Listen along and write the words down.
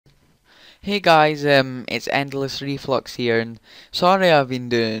Hey guys, it's Endless Reflux here, and sorry I've been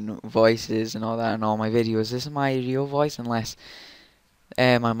doing voices and all that in all my videos. This is my real voice, unless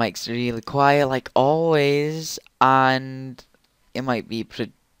my mic's really quiet, like always, and it might be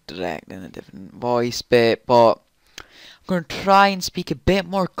projecting a different voice bit, but I'm gonna try and speak a bit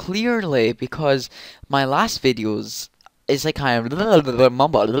more clearly because my last videos is like kind of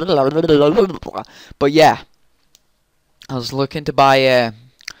mumble, but yeah, I was looking to buy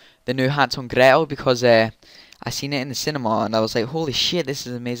the new Hansel and Gretel because I seen it in the cinema and I was like, holy shit, this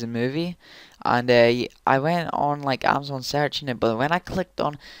is an amazing movie. And I went on like Amazon searching it, but when I clicked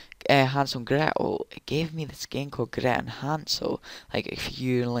on Hansel and Gretel, it gave me this game called Gretel and Hansel, like a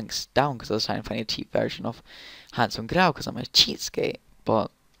few links down, because I was trying to find a cheap version of Hansel and Gretel because I'm a cheapskate.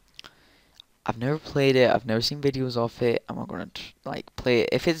 But I've never played it. I've never seen videos of it. I'm not gonna like play it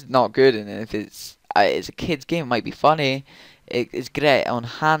if it's not good, and if it's a kid's game, it might be funny. It's great on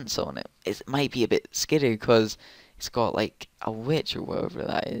Hansel, and it might be a bit scary because it's got like a witch or whatever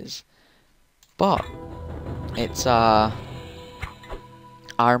that is. But it's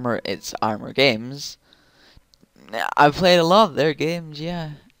Armor Games. I've played a lot of their games, yeah.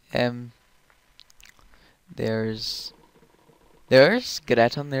 There's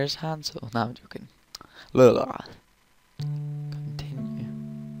Gretel and there's Hansel. No, I'm joking. Lola. Continue.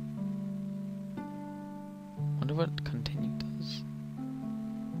 Wonder what continue does.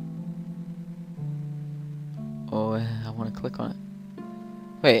 Oh, I want to click on it.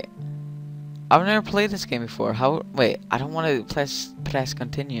 Wait, I've never played this game before. How? Wait, I don't want to press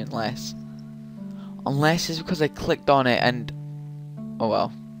continue unless it's because I clicked on it and oh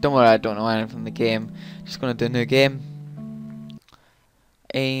well. Don't worry, I don't know anything from the game. Just gonna do a new game.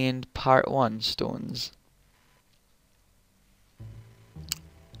 And part 1 stones.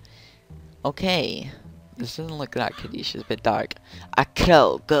 Okay, this doesn't look that kiddish. It's a bit dark. A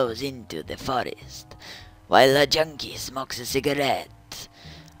crow goes into the forest while a junkie smokes a cigarette,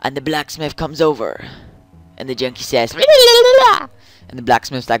 and the blacksmith comes over, and the junkie says, and the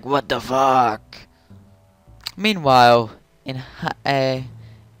blacksmith's like, what the fuck? Meanwhile, when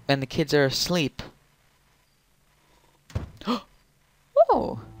the kids are asleep.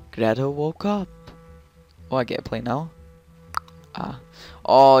 Oh, Gretel woke up. Oh, I get to play now.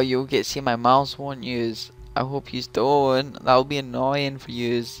 Oh, you'll get to see my mouse, won't yous? I hope yous don't. That'll be annoying for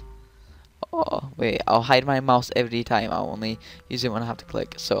yous. Oh, wait, I'll hide my mouse every time. I'll only use it when I have to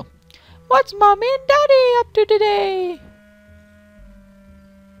click. So, what's mommy and daddy up to today?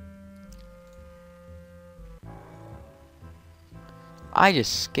 I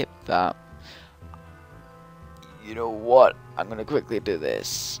just skipped that. You know what? I'm gonna quickly do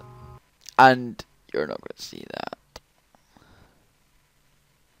this. And you're not gonna see that.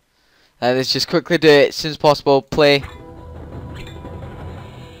 Let's just quickly do it as soon as possible. Play.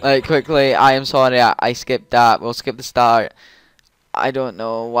 Like, quickly. I am sorry, I skipped that. We'll skip the start. I don't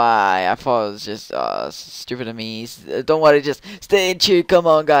know why. I thought it was just stupid of me. Don't worry, just stay tuned. Come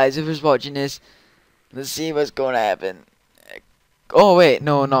on, guys. Whoever's watching this, let's see what's gonna happen. Oh, wait.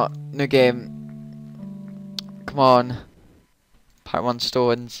 No, not new game. Come on. Part 1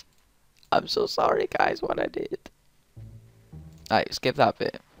 stones. I'm so sorry, guys, what I did. Alright, skip that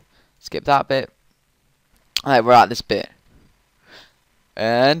bit. Skip that bit. Alright, we're at this bit.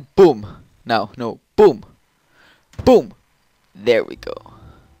 And boom. No, boom. Boom. There we go.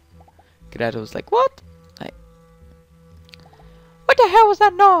 Gretel's like, what? Right. What the hell was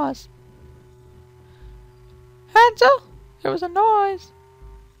that noise? Hansel? There was a noise.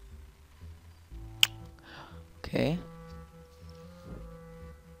 Okay.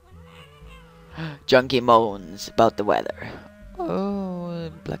 Junkie moans about the weather.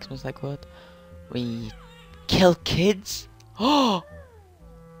 Oh, blacksmith's like, what? We kill kids? Oh!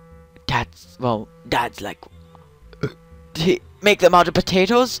 Dad's like, Make them out of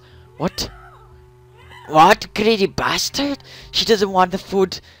potatoes? What? what, greedy bastard? She doesn't want the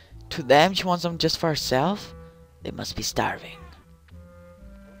food to them, she wants them just for herself? They must be starving.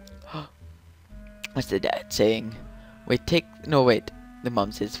 What's the dad saying? The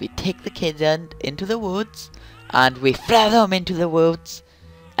mom says we take the kids into the woods and we throw them into the woods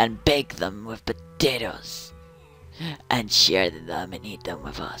And bake them with potatoes. And share them and eat them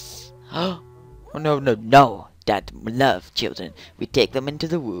with us. Oh, no. Dad love children. We take them into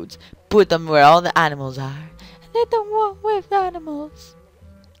the woods, put them where all the animals are, and let them walk with the animals.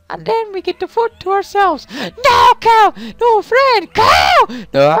 And then we get the food to ourselves. No cow! No friend! Cow!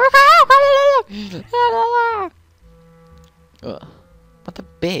 No cow! What a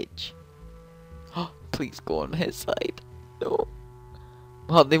bitch. Oh, please go on his side. No.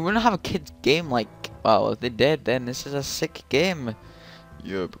 Well, they wouldn't have a kid's game like... Well, if they did, then this is a sick game.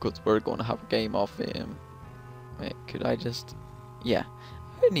 Yeah, because we're gonna have a game of him. Wait, could I just... Yeah.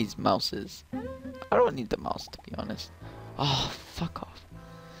 Who needs mouses? I don't need the mouse, to be honest. Oh, fuck off.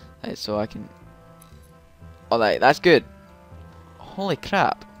 Right, so I can... Alright, that's good. Holy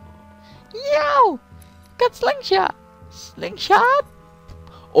crap. Yow! Got slingshot! Slingshot?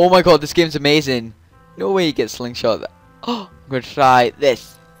 Oh my god, this game's amazing. No way you get slingshot. Oh, I'm gonna try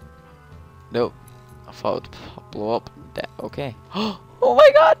this. Nope. I thought it would blow up. Okay. Oh my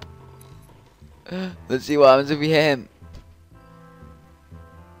god! Let's see what happens if we hit him.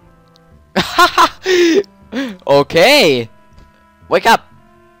 Okay! Wake up!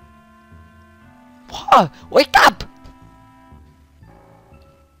 What? Wake up!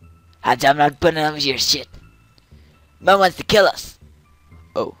 Hansel, I'm not putting up with your shit. Mom wants to kill us.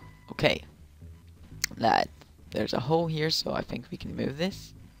 Oh, okay. Lad, there's a hole here, so I think we can move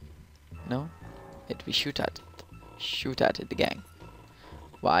this. No? We shoot at it. Shoot at it, the gang.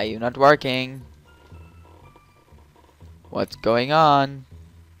 Why are you not working? What's going on?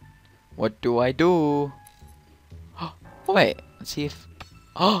 What do I do? Oh, wait, let's see if...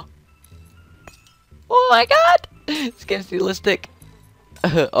 Oh! Oh my god! This game's realistic.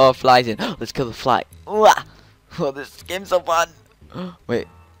 Oh, flies in. Let's kill the fly. Wah. Oh, this game's so fun. Wait,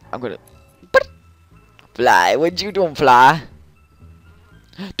 I'm gonna... Fly, what you doing, fly?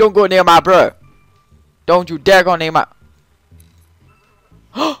 Don't go near my bro. Don't you dare go near my...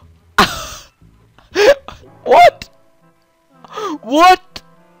 What? What?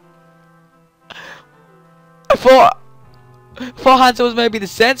 I thought Hansel was maybe the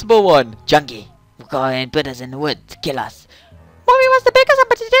sensible one. Junkie, we'll go ahead and put us in the woods to kill us. Mommy wants to bake us some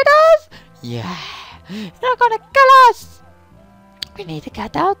potatoes? Yeah. You're gonna kill us. We need to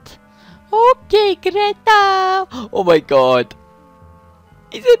get out. Okay, Gretel. Oh my god.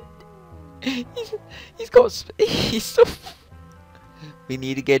 He's so... We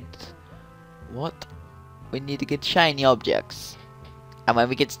need to get... What? We need to get shiny objects. And when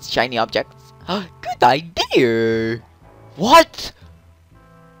we get shiny objects... Good idea! What?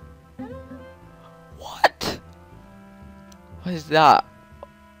 What? What is that?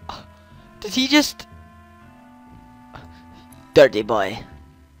 Did he just... Dirty boy.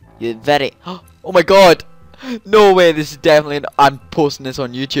 You're very... Oh my god! No way, this is definitely... I'm posting this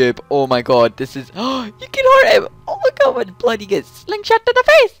on YouTube. Oh my god, this is... You can hurt him! Oh my god, what blood he gets slingshot to the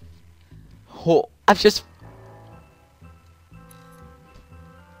face! Oh, I've just...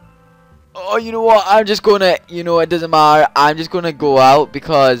 Oh, you know what? I'm just gonna... You know, it doesn't matter. I'm just gonna go out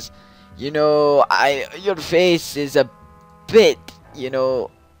because... You know, your face is a bit... You know,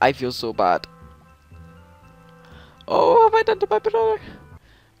 I feel so bad. Oh, what have I done to my brother?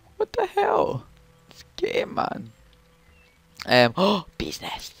 What the hell? This game, man. Oh, bee's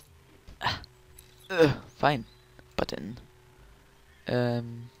nest. Fine. Button.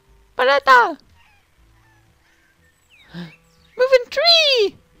 Barata! Moving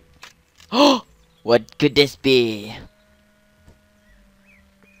tree! Oh! What could this be?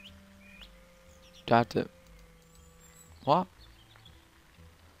 Do I have to... What?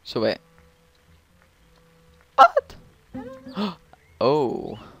 So wait. What?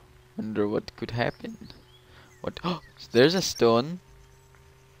 Oh. Wonder what could happen. What? Oh, so there's a stone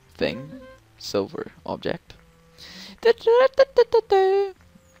thing. Silver object.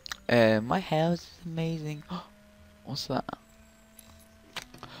 My house is amazing. What's that?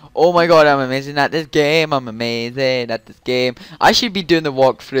 Oh my god, I'm amazing at this game. I'm amazing at this game. I should be doing the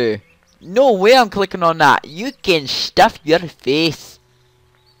walkthrough. No way I'm clicking on that. You can stuff your face.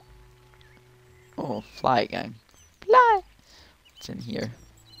 Oh, fly gang. Fly. What's in here?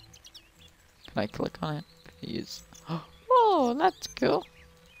 Can I click on it? Use. Oh, that's cool.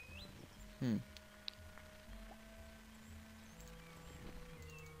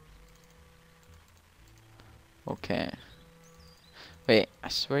 Okay. Wait, I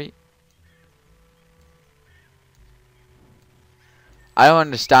swear. I don't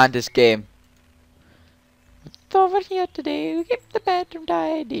understand this game. It's over here today. We keep the bedroom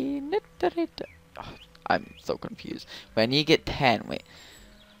tidy. Oh, I'm so confused. When you get 10, wait.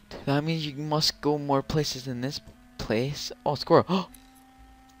 That means you must go more places than this place. Oh, squirrel.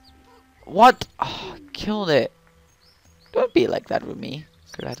 What? Oh, killed it. Don't be like that with me,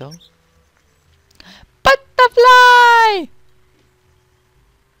 Gretel. Butterfly!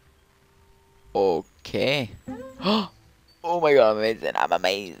 Okay. Oh my god, I'm amazing. I'm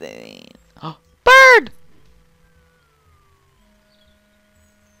amazing. Bird!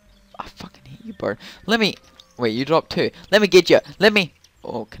 I fucking hate you, bird. Let me... Wait, you dropped 2. Let me get you. Let me...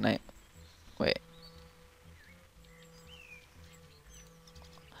 Oh, can I... Wait.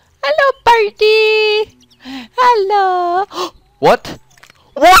 Hello, birdie! Hello! What?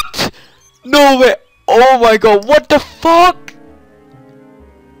 No way! Oh my god, what the fuck?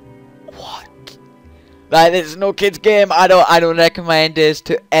 What? Like, this is no kid's game. I don't recommend this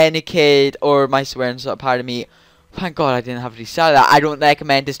to any kid, or my swearing's not part of me. Thank God I didn't have to restart that. I don't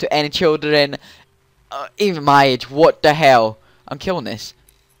recommend this to any children, even my age. What the hell? I'm killing this.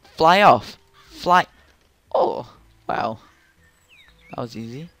 Fly off. Fly. Oh, wow. That was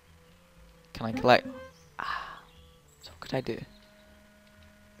easy. Can I collect? Ah, so what could I do?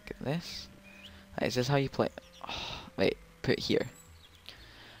 Get this. Is this how you play? Oh, wait, put it here.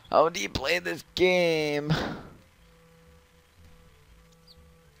 How do you play this game?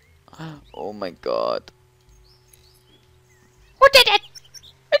 Oh my god. Who did it?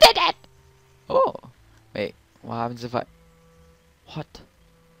 Who did it? Oh, wait. What happens if I? What?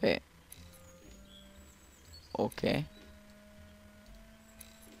 Wait. Okay.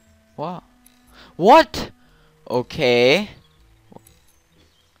 What? What? Okay.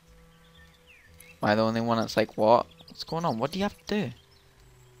 Am I the only one that's like, what? What's going on? What do you have to do?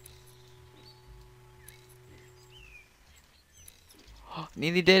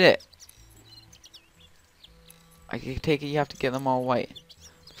 Nearly did it. I can take it. You have to get them all white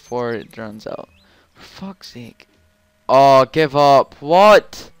before it runs out. For fuck's sake! Oh, give up!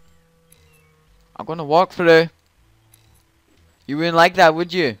 What? I'm gonna walk through. You wouldn't like that,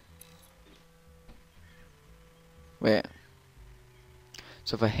 would you? Wait.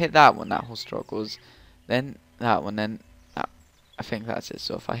 So if I hit that one, that whole stroke goes. Then that one, then that. I think that's it.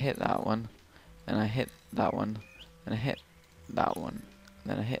 So if I hit that one, then I hit that one, then I hit that one,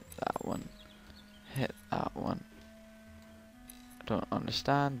 then I hit that one, hit that one. I don't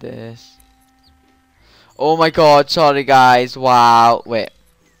understand this. Oh my god, sorry guys. Wow. Wait.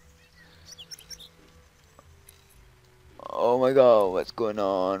 Oh my god, what's going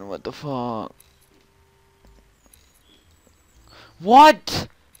on? What the fuck? What?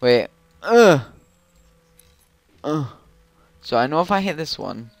 Wait. So I know if I hit this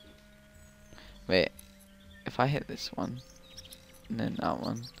one. Wait. If I hit this one, and then that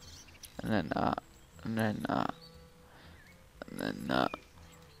one, and then that, and then that, and then that,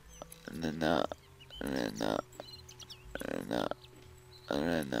 and then that, and then that, and then that, and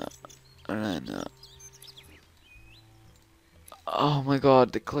then that, and then that. Oh my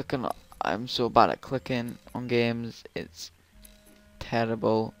god, the clicking. I'm so bad at clicking on games. It's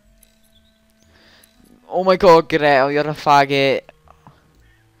terrible. Oh my god, Gretel, you're a faggot.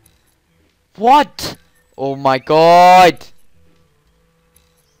 What? Oh my god.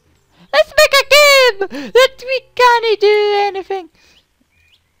 Let's make a game that we can't do anything.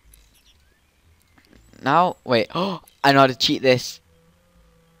 Now, wait. Oh, I know how to cheat this.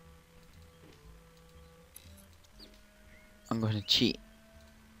 I'm going to cheat.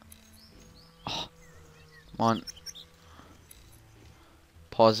 Oh, come on.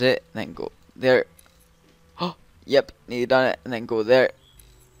 Pause it, then go there. Oh, yep, nearly done it. And then go there.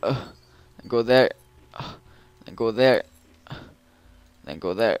 And go there. Then go there. Then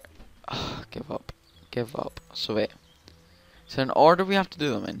go there. Give up. Give up. So wait. So in order we have to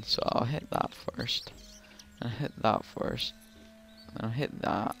do them in. So I'll hit that first. And hit that first. And I'll hit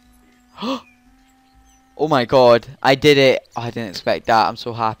that. Oh my god. I did it. Oh, I didn't expect that. I'm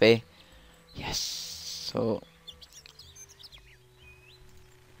so happy. Yes. So.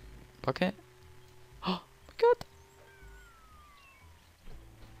 Bucket. Oh my god.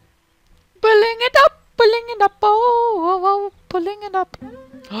 Pulling it up. Pulling it up. Oh, oh, pulling it up.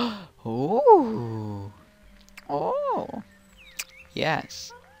 Oh. Oh.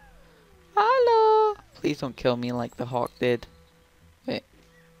 Yes. Hello. Please don't kill me like the hawk did. Wait.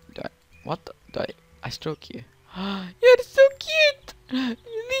 What? I stroke you. You're so cute. At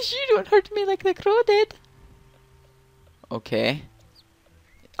least you don't hurt me like the crow did. Okay.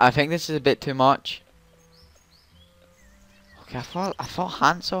 I think this is a bit too much. Okay, I thought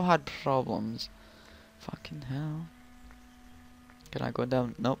Hansel had problems. Fucking hell. Can I go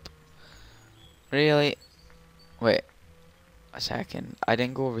down? Nope. Really? Wait. A second. I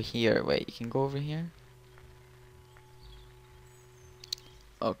didn't go over here. Wait, you can go over here?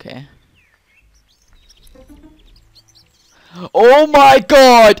 Okay. Oh my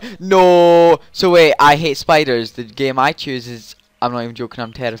god! No! So wait, I hate spiders. The game I choose is... I'm not even joking,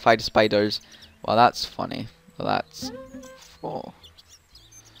 I'm terrified of spiders. Well, that's funny. Well, that's... Oh.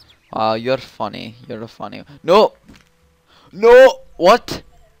 Wow, you're funny. You're a funny... No! No! What?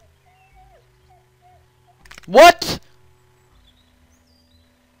 What?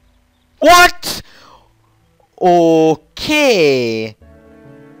 What? Okay.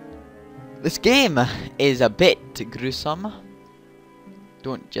 This game is a bit gruesome.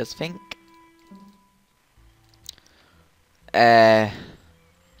 Don't just think.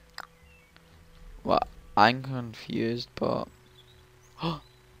 I'm confused, but oh,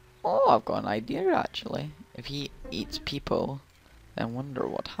 I've got an idea actually. If he eats people, then wonder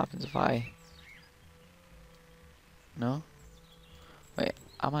what happens if I. No. Wait,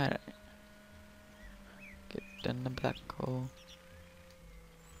 am I right? Get in the black hole.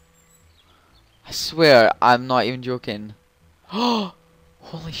 I swear, I'm not even joking. Oh,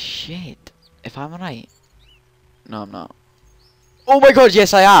 holy shit! If I'm right, no, I'm not. Oh my god,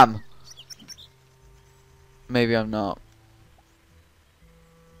 yes, I am. Maybe I'm not.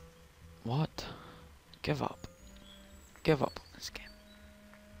 What? Give up. Give up on this game.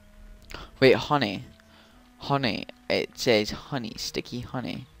 Wait, honey. Honey. It says honey. Sticky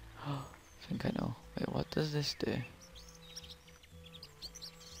honey. I think I know. Wait, what does this do?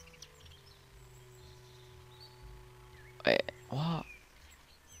 Wait, what?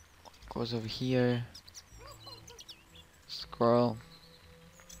 Goes over here. Scroll.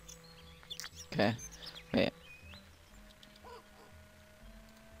 Okay. Wait.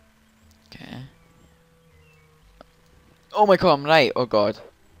 Okay. Oh my god, I'm right. Oh god.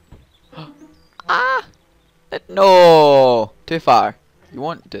 Ah! No! Too far. You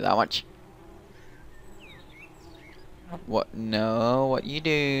won't do that much. What? No, what you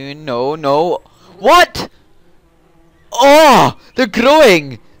doing? No, no. What? Oh! They're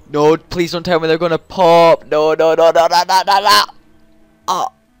growing! No, please don't tell me they're gonna pop. No, no, no, no, no, no, no, no. Oh.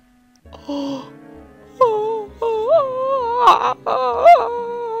 Oh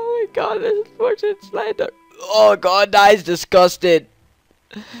my god, this is fortune slender. Oh god, that is disgusting.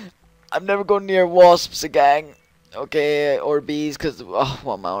 I'm never going near wasps again. Okay, or bees, cause what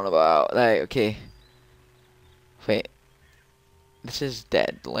am I on about? Right, okay. Wait. This is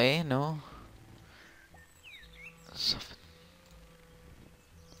deadly, no?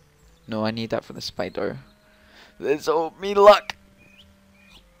 No, I need that for the spider. This will me luck.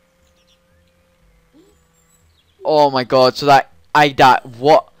 Oh my god, so that I died.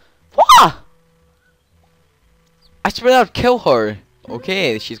 What? What? I swear I'd kill her.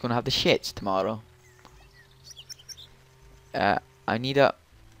 Okay, she's gonna have the shits tomorrow. I need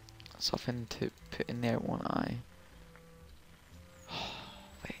something to put in there, one eye.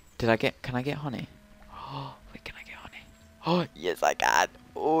 Wait, can I get honey? Oh, wait, can I get honey? Oh, yes I can.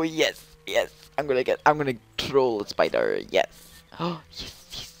 Oh, yes, yes. I'm gonna troll the spider, yes. Oh, yes,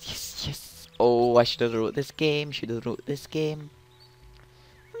 yes, yes, yes. Oh, I should have wrote this game,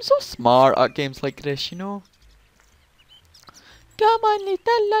 I'm so smart at games like this, you know. Come on,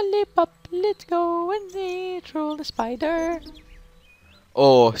 little lollipop, let's go and troll the spider.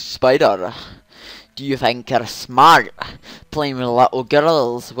 Oh, spider. Do you think you're smart playing with little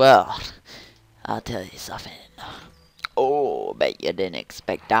girls? Well, I'll tell you something. Oh, bet you didn't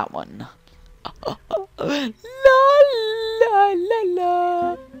expect that one. La la la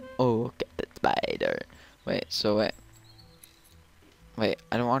la. Oh, get the spider. Wait, so wait,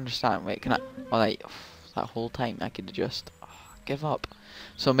 I don't understand. Wait, can I? Oh, like that whole time I could just give up.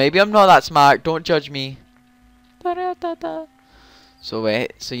 So maybe I'm not that smart. Don't judge me. Da-da-da-da. So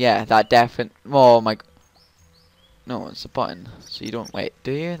wait, so yeah, that definitely. Oh my. No, it's a button. So you don't wait,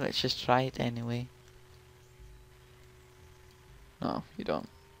 do you? Let's just try it anyway. No, you don't.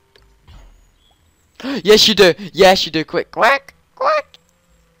 Yes, you do. Yes, you do. Quick, quack, quack.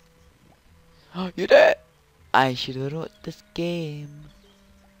 Oh, you did. I should have wrote this game.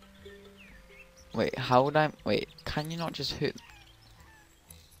 Wait, how would I? Wait, can you not just hit?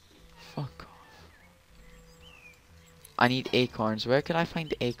 Fuck off. I need acorns. Where can I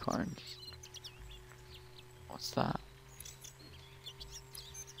find acorns? What's that?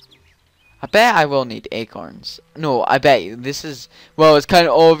 I bet I will need acorns. No, I bet you this is... Well, it's kind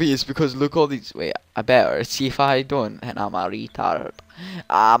of obvious because look all these... Wait, I better see if I don't and I'm a retard.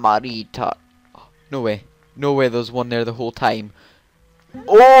 I'm a retard. No way. No way there's one there the whole time.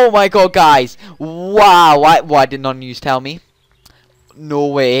 Oh my god, guys. Wow. Why did none of you tell me? No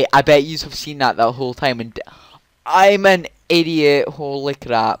way. I bet you have seen that whole time and... I'm an idiot. Holy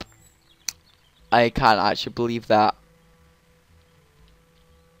crap. I can't actually believe that.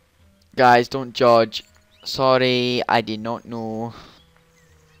 Guys, don't judge. Sorry, I did not know.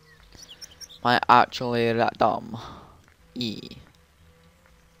 I actually that dumb.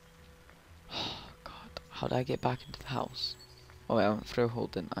 Oh god, how do I get back into the house? Oh wait, I went through a hole,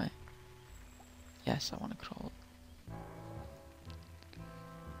 didn't I? Yes, I want to crawl.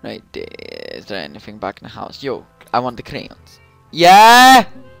 Right, is there anything back in the house? Yo, I want the crayons. Yeah!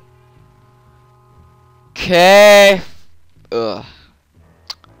 Okay. Ugh.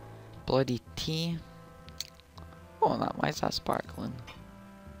 Bloody tea. Oh, why is that sparkling?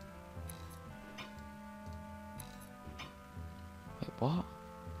 Wait, what?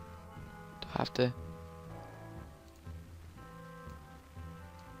 Do I have to?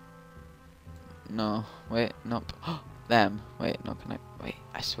 No, wait, nope. Them. Wait, no, can I? Wait,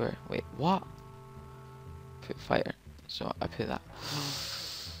 I swear. Wait, what? Put fire. So I put that.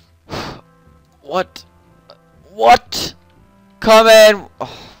 What? What? Come in! Oh,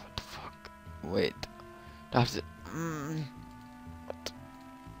 what the fuck? Wait. Do I have to. What?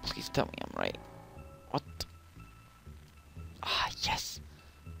 Please tell me I'm right. What? Ah, yes.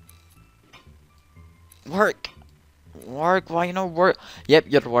 Work! Work, why you know work? Yep,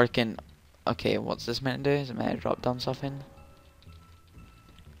 you're working. Okay, what's this meant to do? Is it meant to drop down something?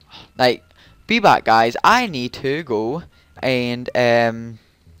 Like, be back, guys. I need to go and,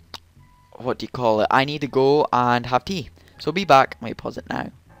 what do you call it? I need to go and have tea. So be back. Might pause it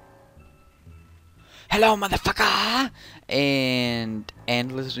now. Hello, motherfucker! And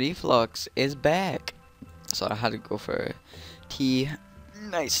Endless Reflux is back. So I had to go for tea.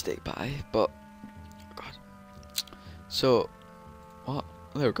 Nice steak pie, but God. So what?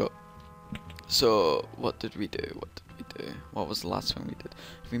 There we go. So what did we do? What did we do? What was the last thing we did?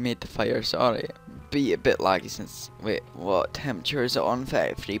 We made the fire. Sorry, be a bit laggy since. Wait, what temperature is it on?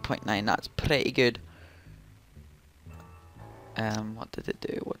 3.9. That's pretty good. What did it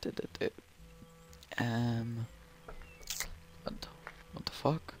do? What did it do? What the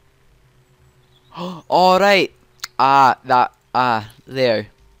fuck? All right. There.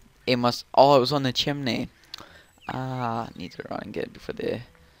 It must. Oh, it was on the chimney. Need to run and get it before the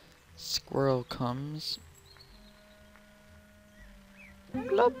squirrel comes.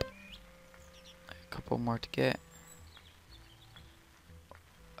 Glop. A couple more to get.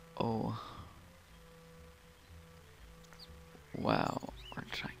 Oh. Wow. We're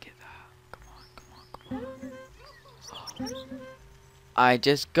gonna try and get that. Come on, come on, come on. Oh. I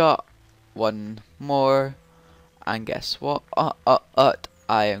just got one more. And guess what?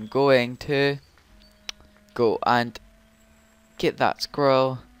 I am going to go and get that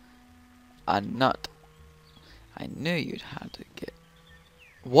squirrel and nut. I knew you'd have to get.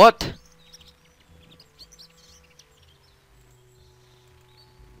 What?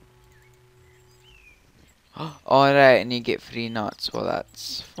 Alright, and you get 3 nuts. Well,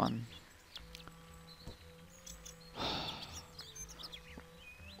 that's fun.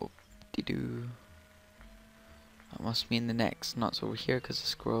 Oop-de-doo. That must mean the next nuts over here because the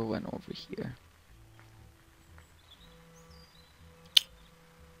squirrel went over here.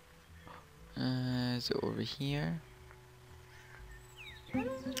 Is it over here?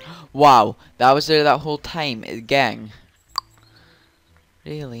 Wow, that was there that whole time, gang.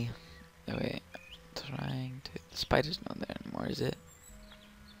 Really? Oh, wait, trying to. The spider's not there anymore, is it?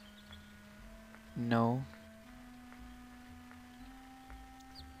 No.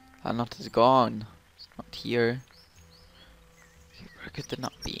 That nut is gone. It's not here. Where could the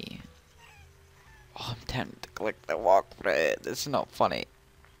nut be? Oh, I'm tempted to click the walk for it. This is not funny.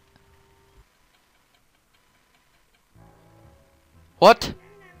 What?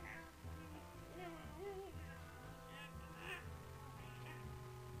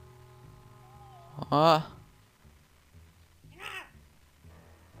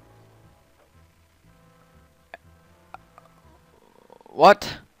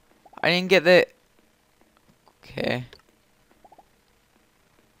 What? I didn't get the. Okay.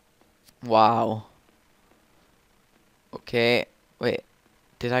 Wow. Okay. Wait.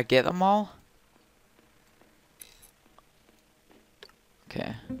 Did I get them all?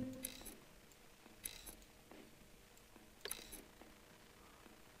 Okay.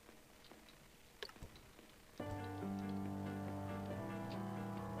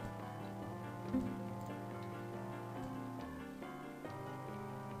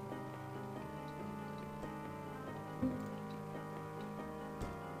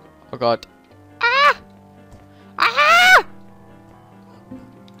 Oh god. Ah! Ah!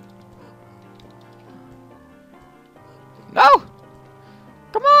 No!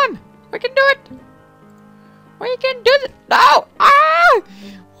 Come on! We can do it! We can do it! No! Ah!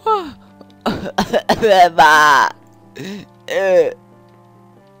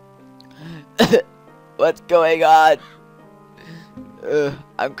 What's going on?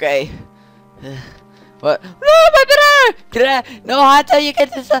 Okay. What? No, my brother! No, Hansel, you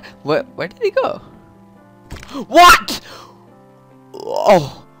get this. Where did he go? What?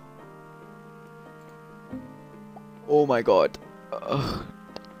 Oh. Oh my god.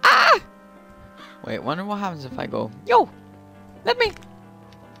 Ah! Wait, wonder what happens if I go. Yo! Let me.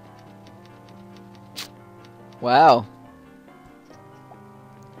 Wow.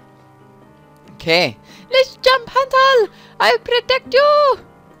 Okay. Let's jump, Hansel! I'll protect you!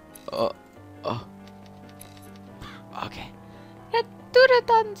 Oh. Okay. Let's do it,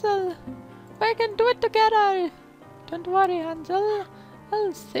 Hansel. We can do it together. Don't worry, Hansel.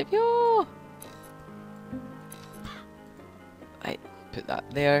 I'll save you. put that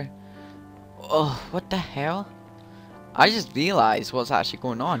there. Oh, what the hell? I just realized what's actually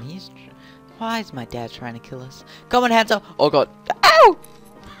going on. Why is my dad trying to kill us? Come on, Hansel. Oh god. Ow!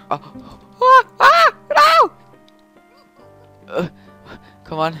 Oh. No!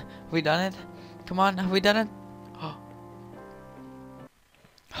 Come on. Have we done it? Come on, have we done it?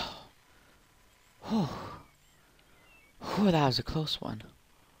 Oh, that was a close one.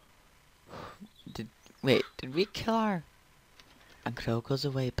 Wait, did we kill our... And Crow goes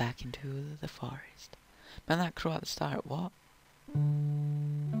away back into the forest. Man, that crow at the start, what?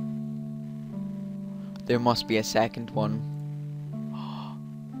 There must be a second one.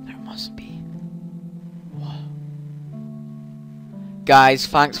 There must be. What? Guys,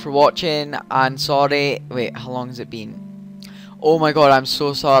 thanks for watching, and sorry... Wait, how long has it been? Oh my god, I'm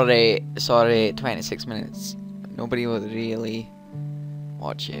so sorry. Sorry, 26 minutes. Nobody will really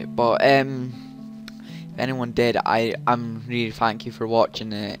watch it. But, if anyone did, I'm really thank you for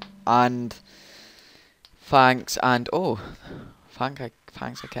watching it. And thanks, and oh, thanks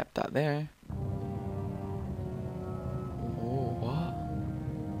I kept that there. Oh, what?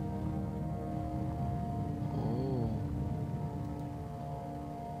 Oh.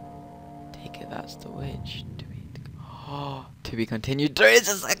 Take it, that's the witch. To be continued. There is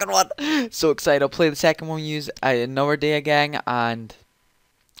a second one. So excited. I'll play the second one. Use another day again. And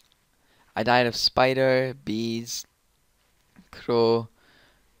I died of spider, bees, crow,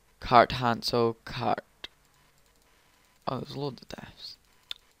 cart, Hansel, cart. Oh, there's loads of deaths.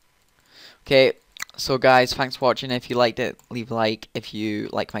 Okay. So guys, thanks for watching. If you liked it, leave a like. If you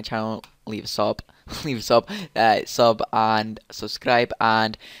like my channel, leave a sub. Leave a sub. Sub and subscribe.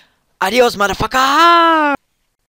 And adios, motherfucker.